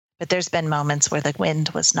But there's been moments where the wind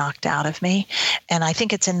was knocked out of me. And I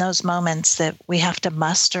think it's in those moments that we have to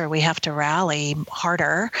muster, we have to rally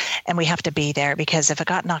harder, and we have to be there, because if it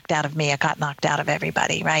got knocked out of me, it got knocked out of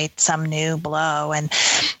everybody, right? Some new blow. And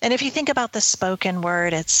if you think about the spoken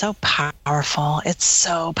word, it's so powerful. It's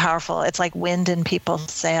so powerful. It's like wind in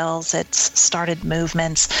people's sails. It's started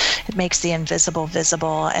movements. It makes the invisible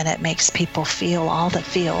visible, and it makes people feel all the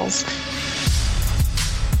feels.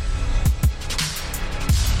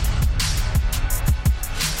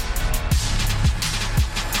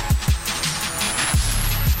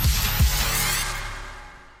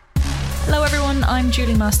 Hello everyone, I'm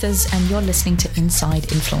Julie Masters and you're listening to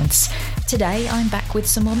Inside Influence. Today I'm back with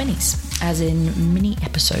some more minis, as in mini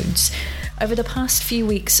episodes. Over the past few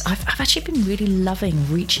weeks, I've actually been really loving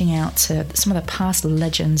reaching out to some of the past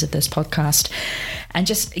legends of this podcast and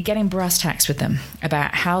just getting brass tacks with them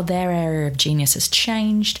about how their area of genius has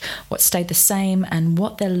changed, what stayed the same, and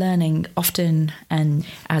what they're learning often, and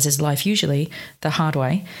as is life usually, the hard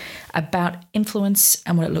way, about influence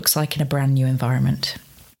and what it looks like in a brand new environment.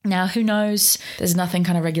 Now, who knows? There's nothing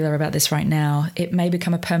kind of regular about this right now. It may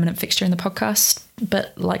become a permanent fixture in the podcast,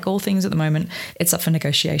 but like all things at the moment, it's up for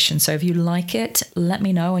negotiation. So if you like it, let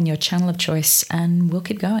me know on your channel of choice and we'll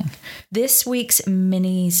keep going. This week's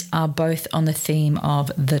minis are both on the theme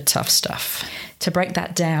of the tough stuff. To break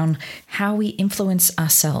that down, how we influence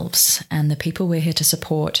ourselves and the people we're here to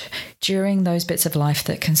support during those bits of life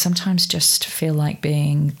that can sometimes just feel like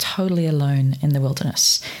being totally alone in the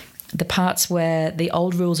wilderness. The parts where the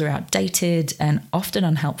old rules are outdated and often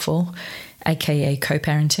unhelpful, aka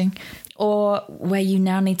co-parenting, or where you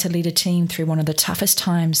now need to lead a team through one of the toughest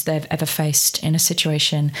times they've ever faced in a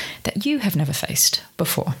situation that you have never faced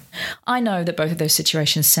before. I know that both of those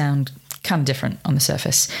situations sound kind of different on the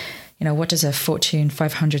surface. You know, what does a Fortune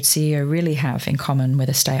 500 CEO really have in common with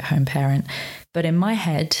a stay-at-home parent? But in my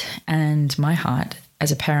head and my heart,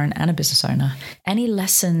 as a parent and a business owner, any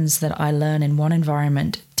lessons that I learn in one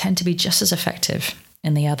environment tend to be just as effective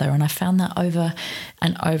in the other. And I found that over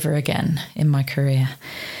and over again in my career.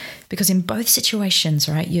 Because in both situations,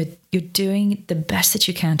 right, you're doing the best that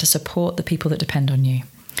you can to support the people that depend on you.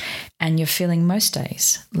 And you're feeling most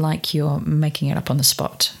days like you're making it up on the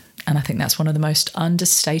spot. And I think that's one of the most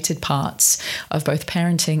understated parts of both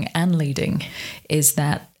parenting and leading, is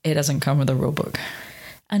that it doesn't come with a rule book.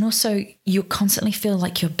 And also, you constantly feel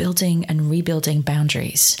like you're building and rebuilding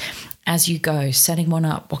boundaries as you go, setting one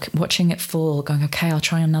up, watching it fall, going, okay, I'll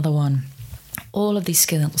try another one. All of these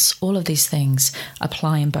skills, all of these things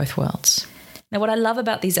apply in both worlds. Now, what I love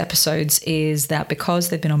about these episodes is that because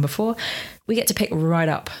they've been on before, we get to pick right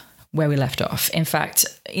up where we left off. In fact,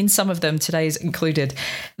 in some of them, today's included,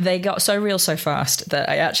 they got so real so fast that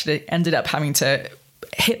I actually ended up having to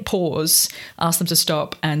hit pause, ask them to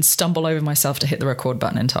stop, and stumble over myself to hit the record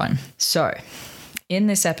button in time. So, in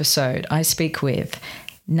this episode, I speak with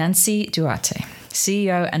Nancy Duarte,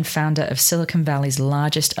 CEO and founder of Silicon Valley's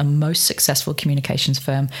largest and most successful communications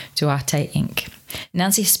firm, Duarte Inc.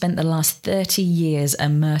 Nancy has spent the last 30 years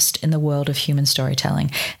immersed in the world of human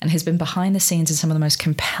storytelling and has been behind the scenes in some of the most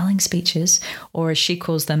compelling speeches, or as she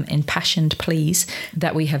calls them, impassioned pleas,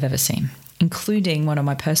 that we have ever seen, including one of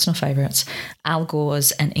my personal favorites, Al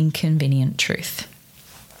Gore's An Inconvenient Truth.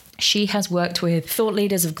 She has worked with thought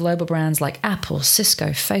leaders of global brands like Apple, Cisco,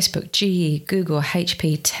 Facebook, GE, Google,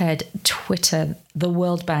 HP, TED, Twitter, the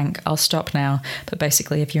World Bank. I'll stop now, but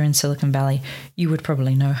basically if you're in Silicon Valley, you would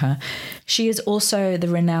probably know her. She is also the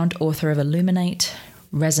renowned author of Illuminate,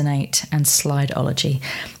 Resonate, and Slideology.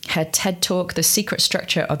 Her TED Talk, The Secret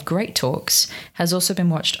Structure of Great Talks, has also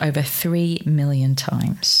been watched over 3 million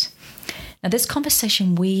times. Now, this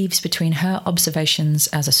conversation weaves between her observations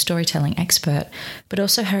as a storytelling expert, but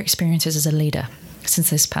also her experiences as a leader since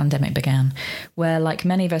this pandemic began, where, like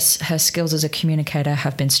many of us, her skills as a communicator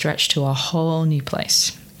have been stretched to a whole new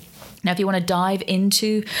place. Now, if you want to dive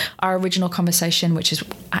into our original conversation, which is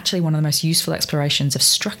actually one of the most useful explorations of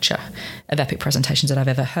structure of epic presentations that I've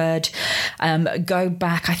ever heard, go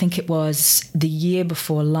back, I think it was the year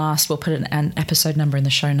before last. We'll put an episode number in the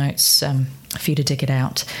show notes for you to dig it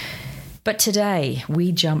out. But today,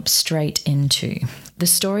 we jump straight into the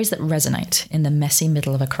stories that resonate in the messy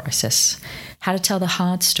middle of a crisis, how to tell the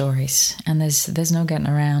hard stories, and there's no getting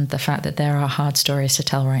around the fact that there are hard stories to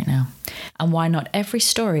tell right now, and why not every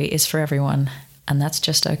story is for everyone, and that's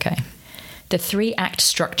just okay. The 3-act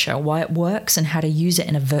structure, why it works and how to use it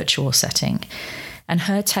in a virtual setting, and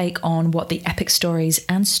her take on what the epic stories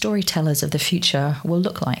and storytellers of the future will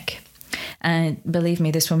look like. And believe me,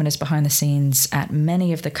 this woman is behind the scenes at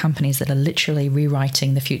many of the companies that are literally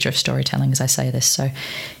rewriting the future of storytelling as I say this. So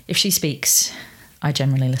if she speaks, I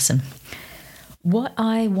generally listen. What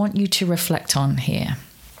I want you to reflect on here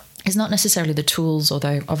is not necessarily the tools,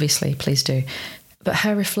 although obviously please do, but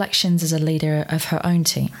her reflections as a leader of her own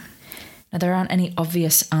team. Now, there aren't any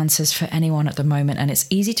obvious answers for anyone at the moment, and it's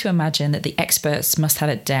easy to imagine that the experts must have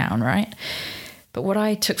it down, right? But what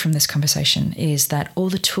I took from this conversation is that all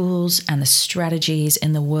the tools and the strategies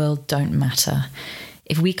in the world don't matter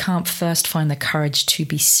if we can't first find the courage to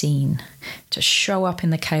be seen, to show up in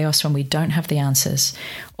the chaos when we don't have the answers,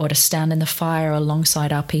 or to stand in the fire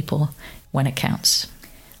alongside our people when it counts.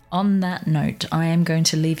 On that note, I am going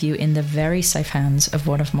to leave you in the very safe hands of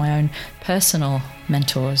one of my own personal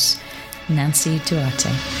mentors, Nancy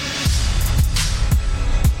Duarte.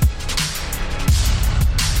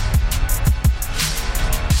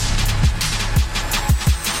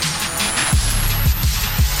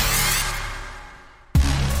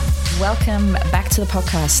 Welcome back to the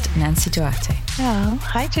podcast, Nancy Duarte. Oh,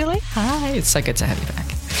 hi, Julie. Hi. It's so good to have you back.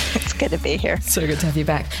 It's good to be here. So good to have you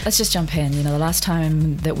back. Let's just jump in. The last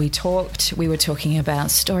time that we talked, we were talking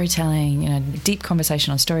about storytelling, deep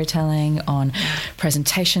conversation on storytelling, on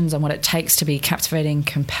presentations, on what it takes to be captivating,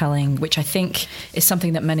 compelling, which I think is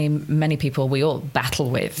something that many people, we all battle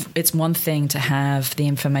with. It's one thing to have the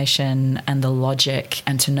information and the logic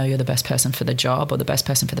and to know you're the best person for the job or the best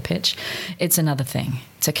person for the pitch. It's another thing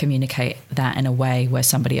to communicate that in a way where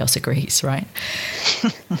somebody else agrees, right?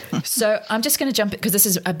 So I'm just going to jump, because this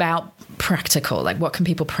is about practical, like what can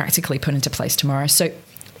people practically put into place tomorrow. So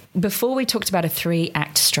before we talked about a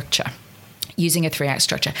 3-act structure, using a 3-act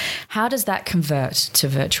structure, how does that convert to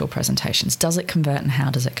virtual presentations? Does it convert, and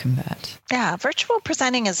how does it convert? Yeah, virtual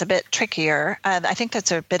presenting is a bit trickier. I think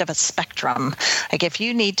that's a bit of a spectrum. Like if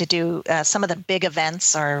you need to do some of the big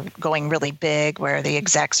events are going really big where the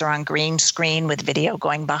execs are on green screen with video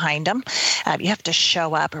going behind them. You have to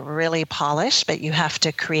show up really polished, but you have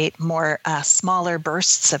to create more smaller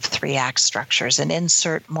bursts of 3-act structures and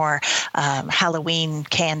insert more Halloween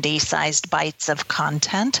candy-sized bites of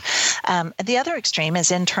content. The other extreme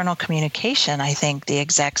is internal communication. I think the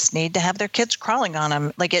execs need to have their kids crawling on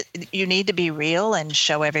them. You need to be real and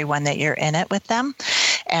show everyone that you're in it with them.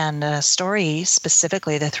 And story,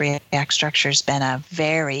 specifically the 3-act structure, has been a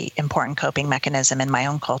very important coping mechanism in my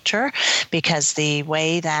own culture, because the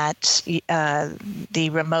way that the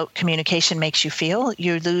remote communication makes you feel,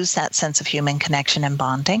 you lose that sense of human connection and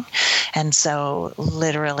bonding. And so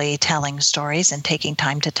literally telling stories and taking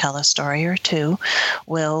time to tell a story or two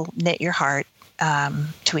will knit your heart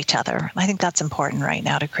to each other. I think that's important right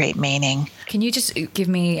now to create meaning. Can you just give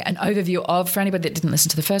me an overview of, for anybody that didn't listen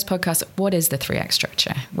to the first podcast, what is the 3-act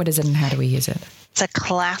structure? What is it and how do we use it? It's a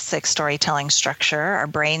classic storytelling structure. Our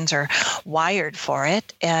brains are wired for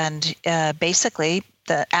it. And basically,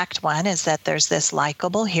 the act 1 is that there's this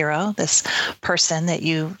likable hero, this person that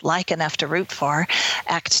you like enough to root for.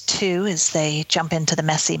 Act 2 is they jump into the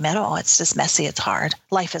messy middle. It's just messy. It's hard.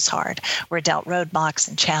 Life is hard. We're dealt roadblocks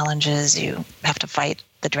and challenges. You have to fight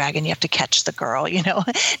the dragon. You have to catch the girl,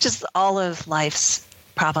 just all of life's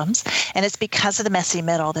problems. And it's because of the messy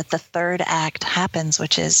middle that the 3rd act happens,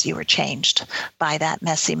 which is you were changed by that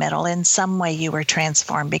messy middle. In some way, you were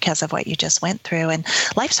transformed because of what you just went through. And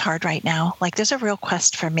life's hard right now. There's a real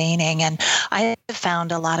quest for meaning. And I have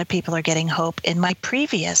found a lot of people are getting hope in my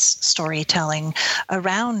previous storytelling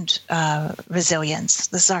around resilience.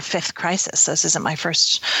 This is our 5th crisis. This isn't my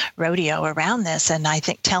first rodeo around this. And I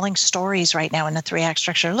think telling stories right now in the 3-act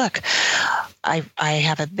structure, look, I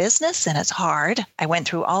have a business and it's hard. I went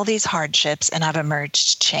through all these hardships and I've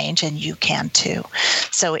emerged change, and you can too.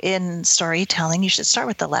 So in storytelling, you should start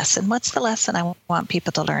with the lesson. What's the lesson I want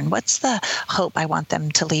people to learn? What's the hope I want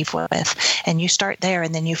them to leave with? And you start there,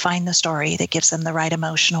 and then you find the story that gives them the right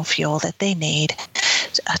emotional fuel that they need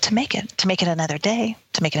to make it another day,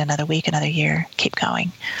 to make it another week, another year, keep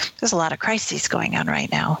going. There's a lot of crises going on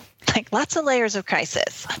right now. Lots of layers of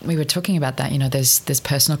crisis. We were talking about that. There's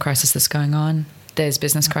personal crisis that's going on. There's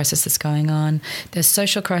business crisis that's going on. There's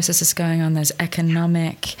social crisis that's going on. There's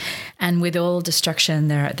economic. And with all destruction,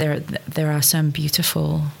 there are some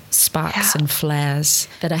beautiful sparks and flares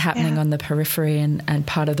that are happening on the periphery, and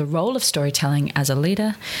part of the role of storytelling as a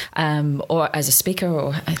leader or as a speaker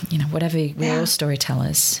or, whatever, we're all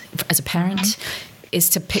storytellers. As a parent, is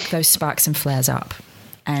to pick those sparks and flares up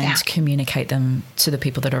and communicate them to the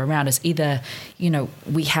people that are around us. Either,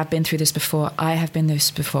 we have been through this before, I have been through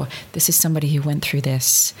this before, this is somebody who went through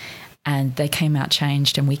this and they came out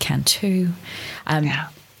changed, and we can too.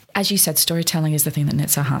 As you said, storytelling is the thing that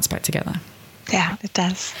knits our hearts back together. Yeah, it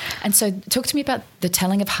does. And so talk to me about the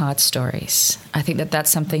telling of hard stories. I think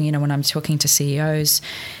that's something, when I'm talking to CEOs,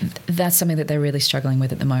 that's something that they're really struggling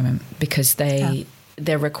with at the moment, because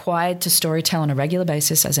They're required to storytell on a regular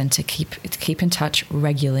basis, as in to keep in touch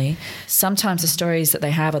regularly. Sometimes the stories that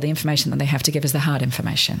they have or the information that they have to give is the hard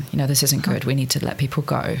information. This isn't good. We need to let people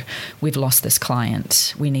go. We've lost this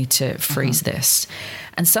client. We need to freeze this.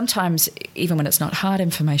 And sometimes, even when it's not hard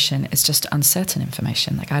information, it's just uncertain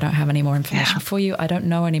information. Like, I don't have any more information for you. I don't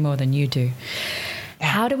know any more than you do.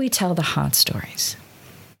 How do we tell the hard stories?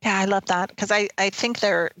 Yeah, I love that, because I think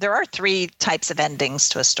there are three types of endings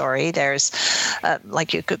to a story. There's,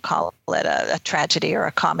 like you could call it a tragedy or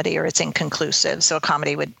a comedy, or it's inconclusive. So a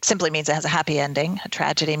comedy simply means it has a happy ending. A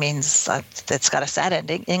tragedy means it's got a sad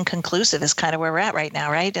ending. Inconclusive is kind of where we're at right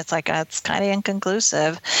now, right? It's like it's kind of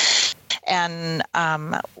inconclusive. And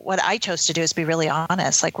what I chose to do is be really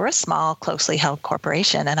honest. Like, we're a small, closely held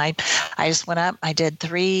corporation. And I just went up, I did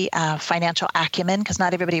 3 financial acumen, because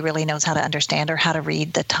not everybody really knows how to understand or how to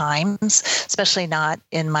read the times, especially not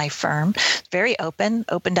in my firm. Very opened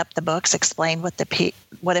up the books, explained what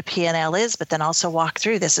a P&L is, but then also walked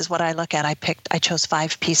through, this is what I look at. I chose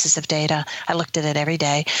 5 pieces of data. I looked at it every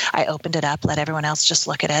day. I opened it up, let everyone else just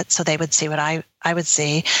look at it so they would see what I would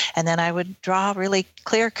see. And then I would draw really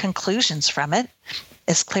clear conclusions from it,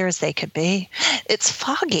 as clear as they could be. It's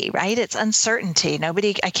foggy, right? It's uncertainty.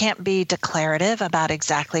 I can't be declarative about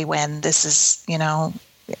exactly when this is,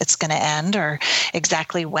 it's going to end, or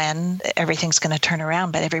exactly when everything's going to turn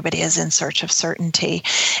around, but everybody is in search of certainty.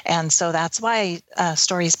 And so that's why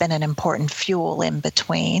story's been an important fuel in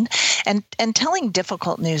between. And telling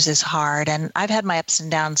difficult news is hard. And I've had my ups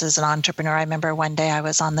and downs as an entrepreneur. I remember one day I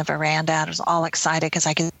was on the veranda. I was all excited because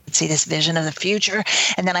I could see this vision of the future.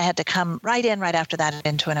 And then I had to come right after that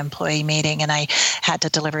into an employee meeting, and I had to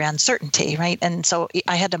deliver uncertainty, right? And so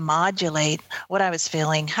I had to modulate what I was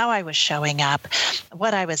feeling, how I was showing up,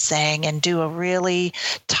 what I was saying, and do a really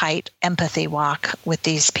tight empathy walk with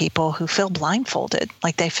these people who feel blindfolded.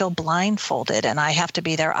 Like, they feel blindfolded, and I have to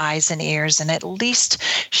be their eyes and ears, and at least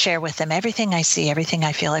share with them everything I see, everything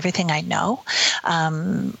I feel, everything I know,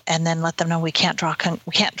 and then let them know we can't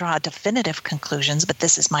draw definitive conclusions, but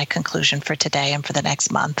this is my conclusion for today and for the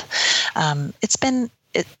next month. It's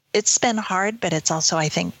been hard, but it's also, I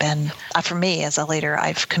think, been, for me as a leader,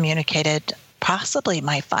 I've communicated possibly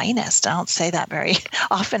my finest. I don't say that very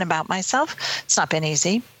often about myself. It's not been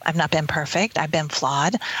easy. I've not been perfect. I've been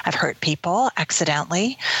flawed. I've hurt people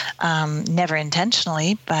accidentally, never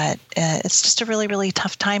intentionally, but it's just a really, really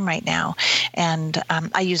tough time right now. And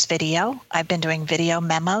I use video. I've been doing video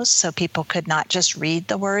memos so people could not just read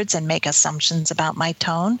the words and make assumptions about my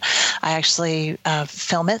tone. I actually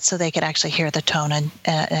film it so they could actually hear the tone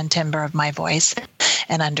and timbre of my voice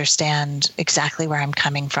and understand exactly where I'm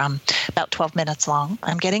coming from. About 12 minutes long.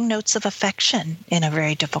 I'm getting notes of affection in a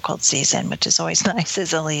very difficult season, which is always nice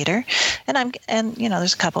as a leader. And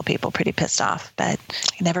there's a couple people pretty pissed off, but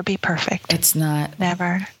never be perfect. It's not.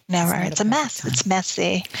 Never. It's a mess. Time. It's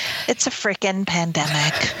messy. It's a freaking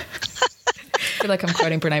pandemic. I feel like I'm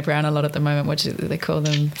quoting Brene Brown a lot at the moment. What do they call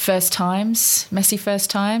them? First times? Messy first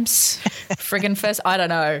times? Friggin' first? I don't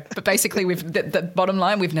know. But basically, the bottom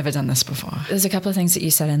line, we've never done this before. There's a couple of things that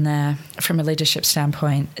you said in there from a leadership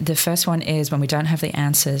standpoint. The first one is, when we don't have the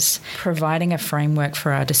answers, providing a framework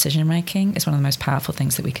for our decision-making is one of the most powerful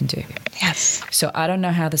things that we can do. Yes. So I don't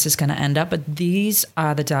know how this is going to end up, but these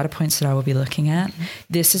are the data points that I will be looking at. Mm-hmm.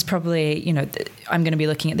 This is probably, I'm going to be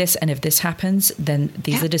looking at this, and if this happens, then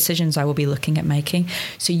these are the decisions I will be looking at making.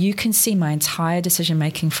 So you can see my entire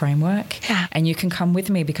decision-making framework, and you can come with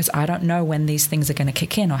me, because I don't know when these things are going to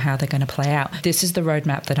kick in or how they're going to play out. This is the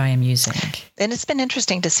roadmap that I am using. And it's been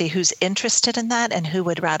interesting to see who's interested in that and who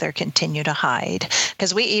would rather continue to hide.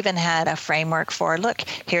 Because we even had a framework for, look,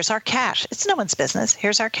 here's our cash. It's no one's business.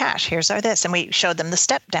 Here's our cash. Here's our this. And we showed them the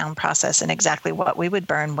step-down process and exactly what we would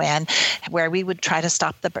burn when, where we would try to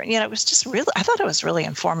stop the burn. It was just really, I thought it was really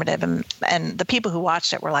informative. And the people who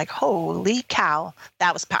watched it were like, holy cow,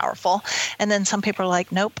 that was powerful. And then some people are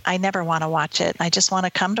like, nope, I never want to watch it. I just want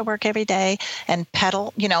to come to work every day and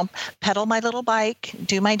pedal my little bike,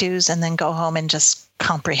 do my dues, and then go home and just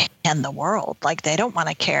comprehend the world. Like, they don't want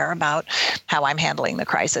to care about how I'm handling the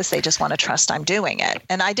crisis. They just want to trust I'm doing it.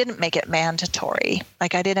 And I didn't make it mandatory.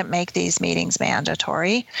 Like, I didn't make these meetings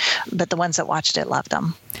mandatory, but the ones that watched it loved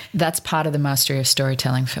them. That's part of the mastery of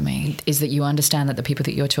storytelling for me, is that you understand that the people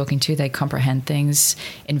that you're talking to, they comprehend things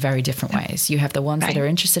in very different ways. You have the ones that are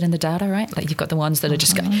interested in the data, right? Like, you've got the ones that are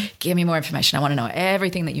just going, give me more information. I want to know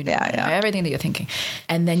everything that you know, everything that you're thinking.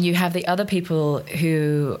 And then you have the other people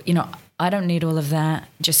who, I don't need all of that.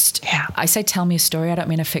 I say, tell me a story. I don't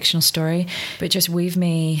mean a fictional story, but just weave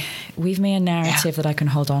me a narrative that I can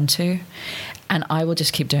hold on to, and I will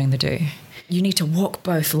just keep doing the do. You need to walk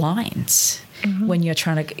both lines. when you're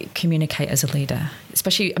trying to communicate as a leader?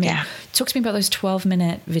 Especially, talk to me about those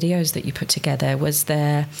 12-minute videos that you put together. Was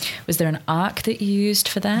there an arc that you used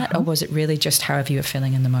for that, or was it really just however you were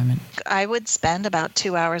feeling in the moment? I would spend about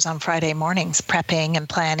 2 hours on Friday mornings prepping and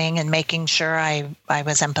planning and making sure I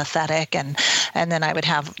was empathetic, and then I would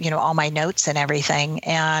have, all my notes and everything.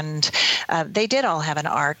 And they did all have an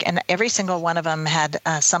arc, and every single one of them had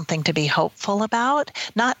something to be hopeful about.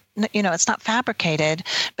 It's not fabricated,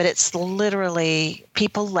 but it's literally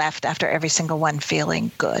people left after every single one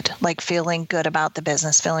feeling good, like feeling good about the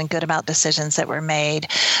business, feeling good about decisions that were made.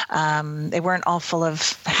 They weren't all full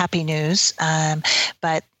of happy news,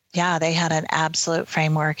 but yeah, they had an absolute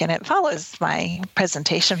framework, and it follows my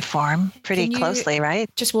presentation form pretty closely,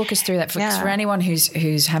 right? Just walk us through that for anyone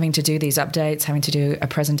who's having to do these updates, having to do a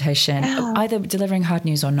presentation, either delivering hard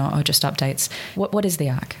news or not, or just updates. What is the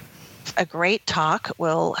arc? A great talk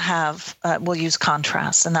will use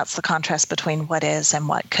contrast, and that's the contrast between what is and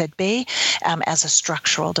what could be as a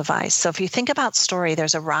structural device. So if you think about story,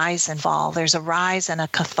 there's a rise and fall. There's a rise and a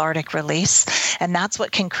cathartic release, and that's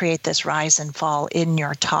what can create this rise and fall in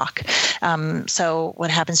your talk. So what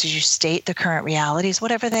happens is you state the current realities,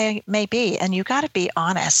 whatever they may be, and you got to be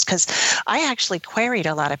honest, because I actually queried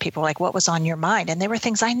a lot of people, like, what was on your mind? And there were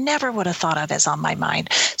things I never would have thought of as on my mind.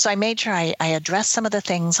 So I made sure I addressed some of the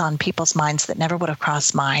things on people's minds that never would have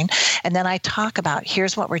crossed mine. And then I talk about,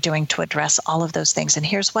 here's what we're doing to address all of those things. And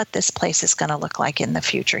here's what this place is going to look like in the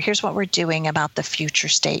future. Here's what we're doing about the future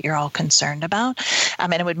state you're all concerned about.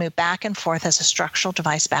 And it would move back and forth as a structural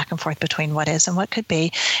device, back and forth between what is and what could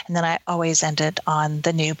be. And then I always ended on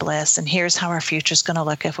the new bliss. And here's how our future is going to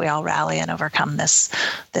look if we all rally and overcome this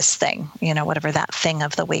thing, whatever that thing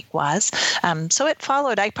of the week was. So it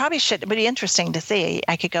followed. It would be interesting to see.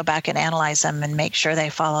 I could go back and analyze them and make sure they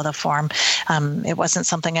follow the form. It wasn't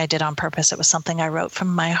something I did on purpose. It was something I wrote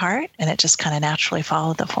from my heart, and it just kind of naturally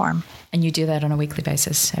followed the form. And you do that on a weekly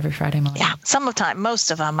basis every Friday morning? Yeah, some of the time,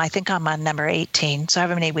 most of them. I think I'm on number 18. So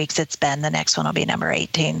however many weeks it's been, the next one will be number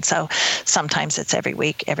 18. So sometimes it's every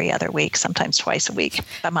week, every other week, sometimes twice a week.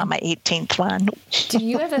 I'm on my 18th one. Do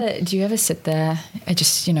you ever sit there,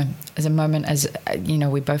 just, as a moment, as,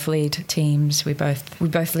 we both lead teams, we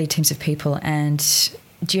both lead teams of people, and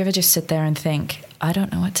do you ever just sit there and think, I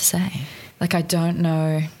don't know what to say? Like, I don't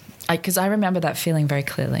know. Because I remember that feeling very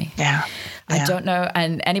clearly. Yeah. I don't know.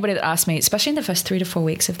 And anybody that asked me, especially in the first 3 to 4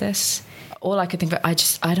 weeks of this, all I could think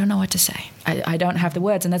about, I don't know what to say. I don't have the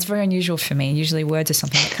words. And that's very unusual for me. Usually words are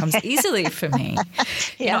something that comes easily for me.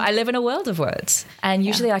 I live in a world of words. And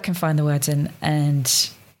usually I can find the words,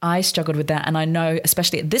 and I struggled with that. And I know,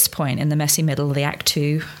 especially at this point in the messy middle of the Act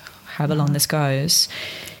 2, however long this goes,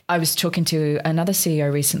 I was talking to another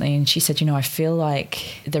CEO recently, and she said, I feel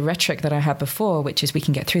like the rhetoric that I had before, which is we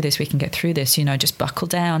can get through this, just buckle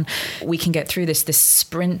down. We can get through this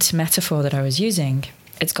sprint metaphor that I was using.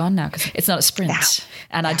 It's gone now because it's not a sprint,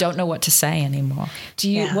 and I don't know what to say anymore.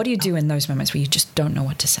 What do you do in those moments where you just don't know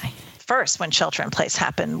what to say? First, when shelter in place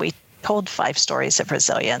happened, we told 5 stories of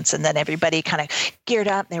resilience, and then everybody kind of geared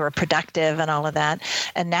up. They were productive and all of that.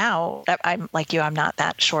 And now I'm like you, I'm not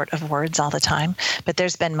that short of words all the time, but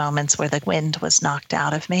there's been moments where the wind was knocked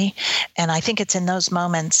out of me. And I think it's in those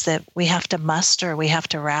moments that we have to muster, we have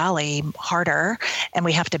to rally harder, and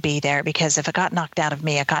we have to be there, because if it got knocked out of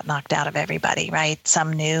me, it got knocked out of everybody, right?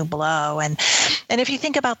 Some new blow. And if you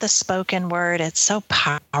think about the spoken word, it's so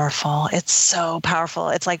powerful. It's so powerful.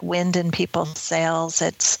 It's like wind in people's sails.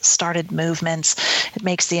 It's started movements. It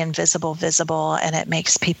makes the invisible visible, and it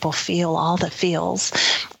makes people feel all the feels.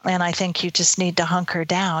 And I think you just need to hunker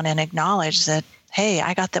down and acknowledge that, hey,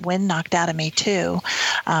 I got the wind knocked out of me too,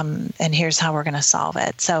 and here's how we're going to solve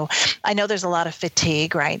it. So I know there's a lot of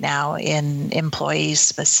fatigue right now in employees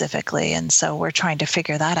specifically, and so we're trying to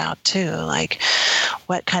figure that out too. Like,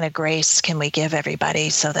 what kind of grace can we give everybody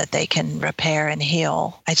so that they can repair and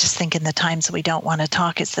heal? I just think in the times we don't want to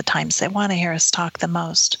talk, it's the times they want to hear us talk the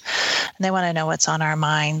most. And they want to know what's on our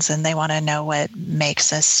minds, and they want to know what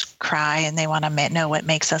makes us cry, and they want to know what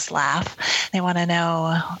makes us laugh. They want to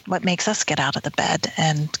know what makes us get out of the bed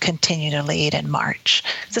and continue to lead and march.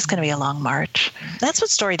 It's just going to be a long march. That's what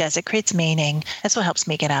story does. It creates meaning. That's what helps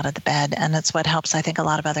me get out of the bed. And it's what helps, I think, a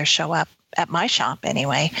lot of others show up at my shop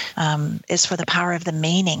anyway, is for the power of the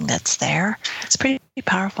meaning that's there. It's pretty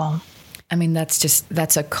powerful. I mean,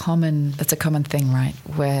 that's a common thing, right?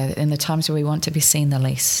 Where in the times where we want to be seen the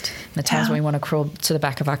least, the times when we want to crawl to the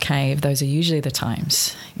back of our cave, those are usually the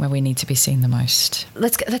times where we need to be seen the most.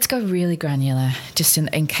 Let's go really granular, just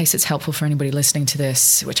in case it's helpful for anybody listening to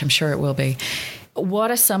this, which I'm sure it will be.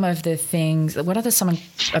 What are some of the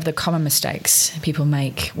common mistakes people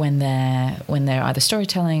make when they're either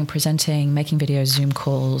storytelling, presenting, making videos, Zoom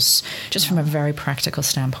calls, just from a very practical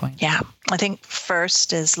standpoint? Yeah. I think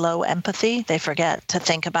first is low empathy. They forget to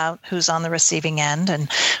think about who's on the receiving end, and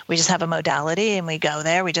we just have a modality and we go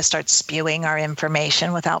there. We just start spewing our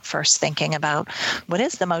information without first thinking about what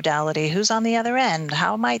is the modality, who's on the other end,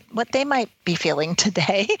 what they might be feeling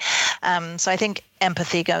today. So I think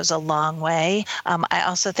empathy goes a long way. I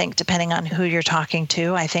also think depending on who you're talking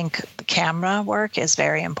to, I think camera work is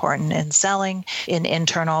very important in selling, in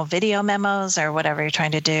internal video memos or whatever you're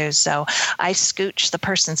trying to do. So I scooch the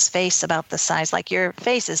person's face about the size, like your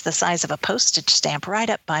face is the size of a postage stamp, right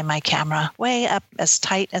up by my camera, way up as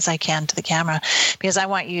tight as I can to the camera, because I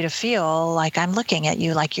want you to feel like I'm looking at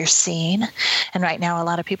you, like you're seen. And right now, a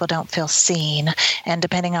lot of people don't feel seen. And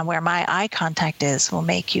depending on where my eye contact is, will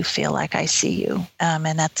make you feel like I see you.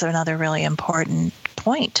 And that's another really important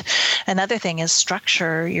point. Another thing is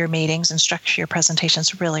structure your meetings and structure your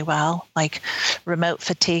presentations really well. Like remote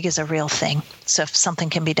fatigue is a real thing. So if something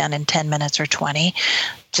can be done in 10 minutes or 20,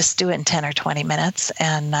 just do it in 10 or 20 minutes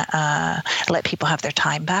and let people have their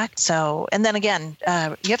time back. So, and then again,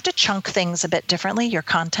 you have to chunk things a bit differently, your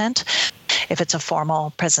content. If it's a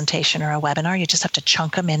formal presentation or a webinar, you just have to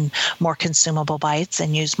chunk them in more consumable bites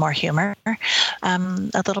and use more humor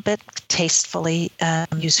a little bit, tastefully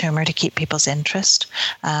use humor to keep people's interest.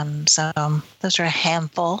 So those are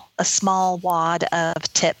a small wad of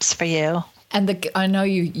tips for you. And I know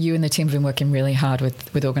you and the team have been working really hard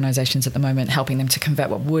with organizations at the moment, helping them to convert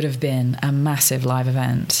what would have been a massive live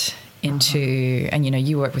event into, and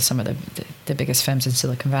you work with some of the biggest firms in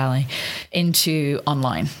Silicon Valley, into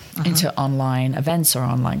online events or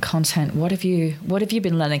online content. What have you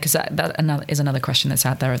been learning? Because that is another question that's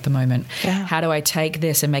out there at the moment. Yeah. How do I take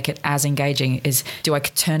this and make it as engaging? Do I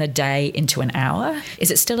turn a day into an hour? Is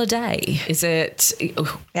it still a day? Is it?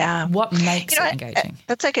 Yeah. What makes it engaging?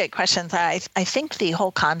 That's a good question. I think the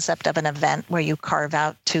whole concept of an event where you carve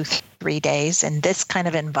out 2-3 days in this kind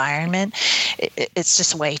of environment, it's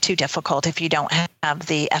just way too difficult if you don't have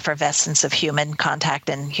the effervescence of human contact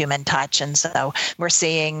and human touch. And so we're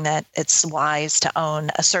seeing that it's wise to own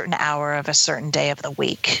a certain hour of a certain day of the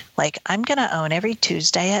week. Like I'm going to own every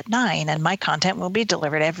Tuesday at 9 and my content will be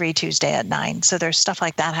delivered every Tuesday at 9. So there's stuff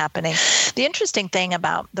like that happening. The interesting thing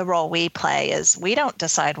about the role we play is we don't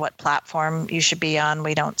decide what platform you should be on.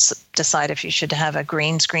 We don't decide if you should have a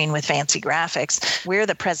green screen with fancy graphics. We're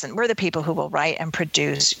the people who will write and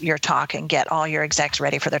produce your talk and get all your execs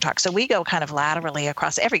ready for their talk. So we go kind of laterally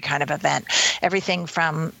across every kind of event, everything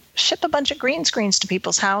from ship a bunch of green screens to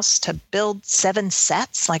people's house to build 7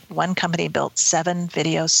 sets. Like one company built 7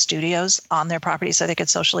 video studios on their property so they could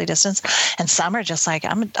socially distance. And some are just like,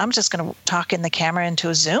 I'm just going to talk in the camera into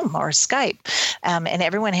a Zoom or Skype. And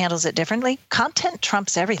everyone handles it differently. Content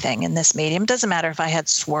trumps everything in this medium. Doesn't matter if I had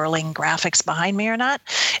swirling graphics behind me or not.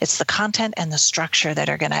 It's the content and the structure that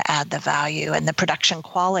are going to add the value. And the production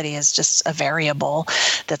quality is just a variable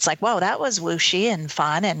that's like, whoa, that was whooshy and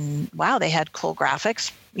fun. And wow, they had cool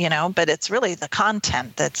graphics. But it's really the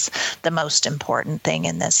content that's the most important thing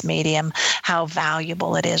in this medium, how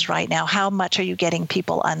valuable it is right now. How much are you getting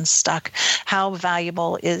people unstuck? How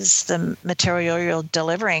valuable is the material you're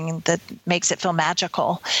delivering that makes it feel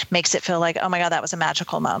magical, makes it feel like, oh my God, that was a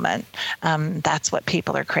magical moment. That's what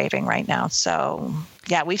people are craving right now. So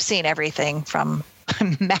yeah, we've seen everything from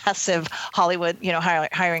massive Hollywood,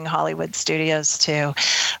 hiring Hollywood studios to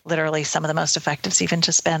literally some of the most effectives even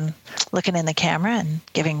just been looking in the camera and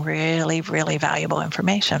giving really, really valuable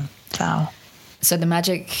information. So the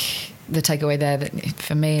magic, the takeaway there that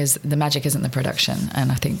for me is the magic isn't the production.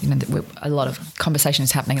 And I think a lot of conversation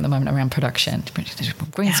is happening at the moment around production.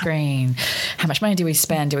 Green screen, how much money do we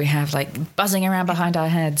spend? Do we have like buzzing around behind our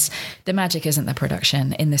heads? The magic isn't the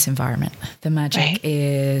production in this environment. The magic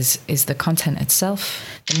is the content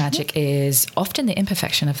itself. The magic is often the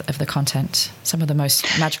imperfection of the content. Some of the most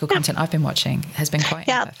magical content I've been watching has been quite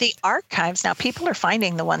imperfect. The archives. Now people are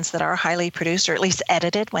finding the ones that are highly produced or at least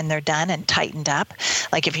edited when they're done and tightened up.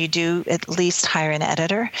 Like if you do at least hire an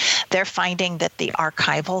editor, they're finding that the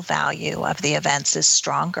archival value of the events is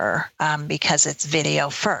stronger because it's video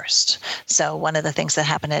first. So one of the things that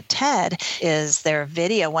happened at TED is their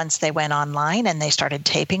video, once they went online and they started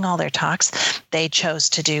taping all their talks, they chose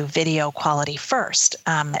to do video quality first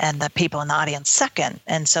and the people in the audience second.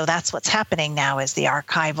 And so that's what's happening now is the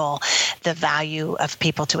archival, the value of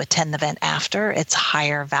people to attend the event after, it's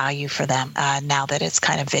higher value for them now that it's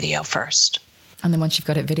kind of video first. And then once you've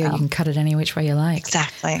got it video, you can cut it any which way you like.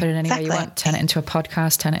 Exactly. Put it any way you want. Turn it into a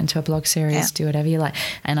podcast, turn it into a blog series, do whatever you like.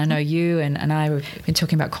 And I know you and I have been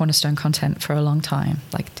talking about cornerstone content for a long time.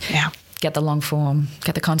 Like, get the long form,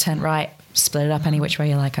 get the content right, split it up any which way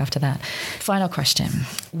you like after that. Final question.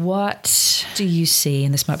 What do you see,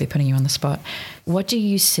 and this might be putting you on the spot, what do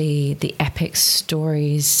you see the epic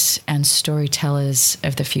stories and storytellers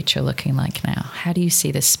of the future looking like now? How do you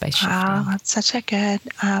see this space shifting? Oh, it's such a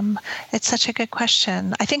good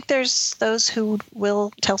question. I think there's those who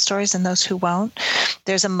will tell stories and those who won't.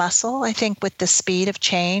 There's a muscle, I think, with the speed of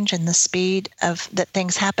change and the speed of that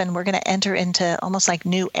things happen. We're going to enter into almost like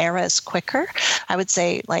new eras quicker. I would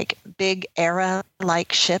say like big era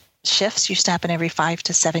like shifts used to happen every 5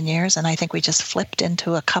 to 7 years. And I think we just flipped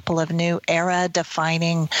into a couple of new era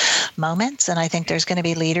defining moments. And I think there's going to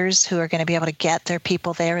be leaders who are going to be able to get their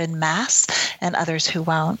people there in mass and others who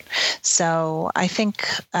won't. So I think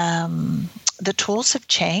the tools have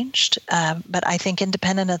changed, but I think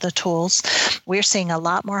independent of the tools, we're seeing a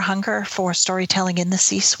lot more hunger for storytelling in the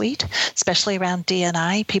C-suite, especially around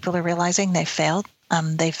D&I. People are realizing they failed.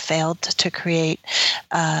 They've failed to create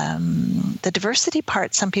the diversity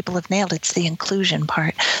part. Some people have nailed. It's the inclusion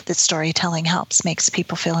part that storytelling helps, makes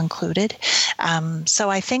people feel included. So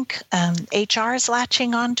I think HR is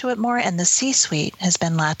latching onto it more, and the C-suite has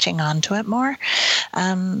been latching onto it more.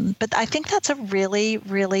 But I think that's a really,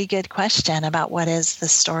 really good question about what does the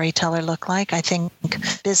storyteller look like. I think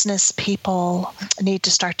business people need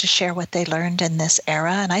to start to share what they learned in this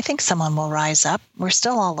era, and I think someone will rise up. We're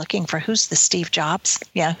still all looking for who's the Steve Jobs.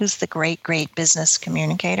 Yeah, who's the great, great business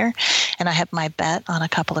communicator? And I have my bet on a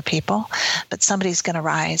couple of people, but somebody's going to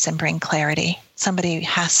rise and bring clarity. Somebody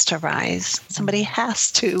has to rise. Somebody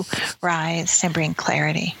has to rise and bring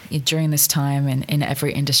clarity. During this time, in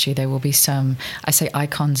every industry, there will be some, I say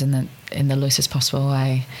icons in the loosest possible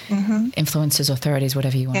way, influencers, authorities,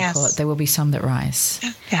 whatever you want to call it. There will be some that rise.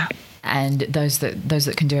 Yeah. And those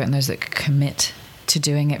that can do it and those that commit to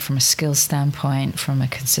doing it from a skills standpoint, from a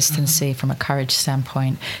consistency, from a courage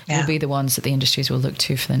standpoint, will be the ones that the industries will look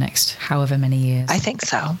to for the next however many years. I think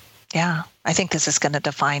so. Yeah. I think this is going to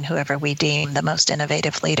define whoever we deem the most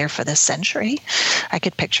innovative leader for this century. I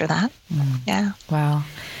could picture that. Yeah. Wow.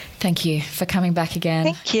 Thank you for coming back again.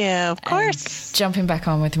 Thank you. Of course. Jumping back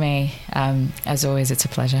on with me. As always, it's a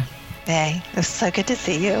pleasure. Hey, it was so good to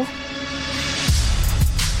see you.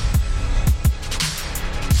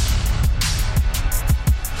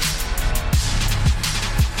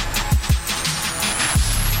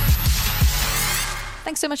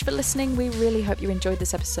 Thanks so much for listening. We really hope you enjoyed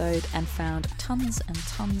this episode and found tons and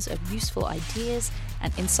tons of useful ideas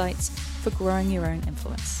and insights for growing your own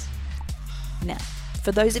influence. Now,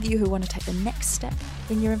 for those of you who want to take the next step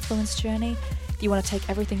in your influence journey, if you want to take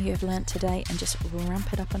everything you have learned today and just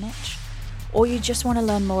ramp it up a notch, or you just want to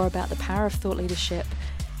learn more about the power of thought leadership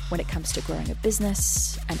when it comes to growing a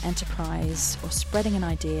business, an enterprise, or spreading an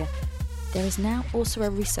idea, there is now also a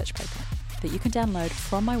research paper that you can download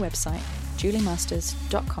from my website,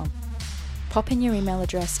 juliemasters.com. Pop in your email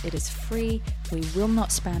address. It is free. We will not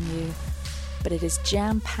spam you, but it is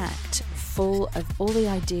jam-packed full of all the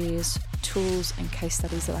ideas, tools, and case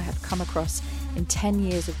studies that I have come across in 10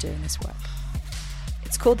 years of doing this work.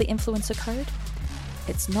 It's called the Influencer Code.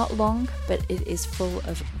 It's not long, but it is full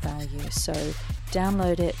of value. So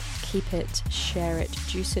download it, keep it, share it,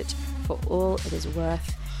 juice it for all it is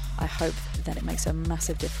worth. I hope that it makes a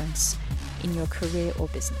massive difference in your career or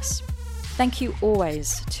business. Thank you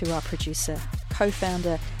always to our producer,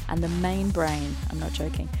 co-founder, and the main brain, I'm not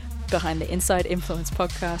joking, behind the Inside Influence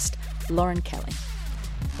podcast, Lauren Kelly.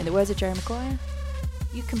 In the words of Jerry Maguire,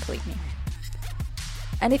 you complete me.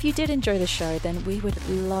 And if you did enjoy the show, then we would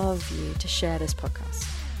love you to share this podcast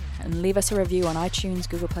and leave us a review on iTunes,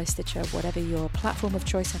 Google Play, Stitcher, whatever your platform of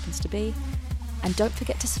choice happens to be. And don't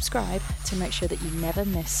forget to subscribe to make sure that you never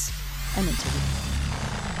miss an interview.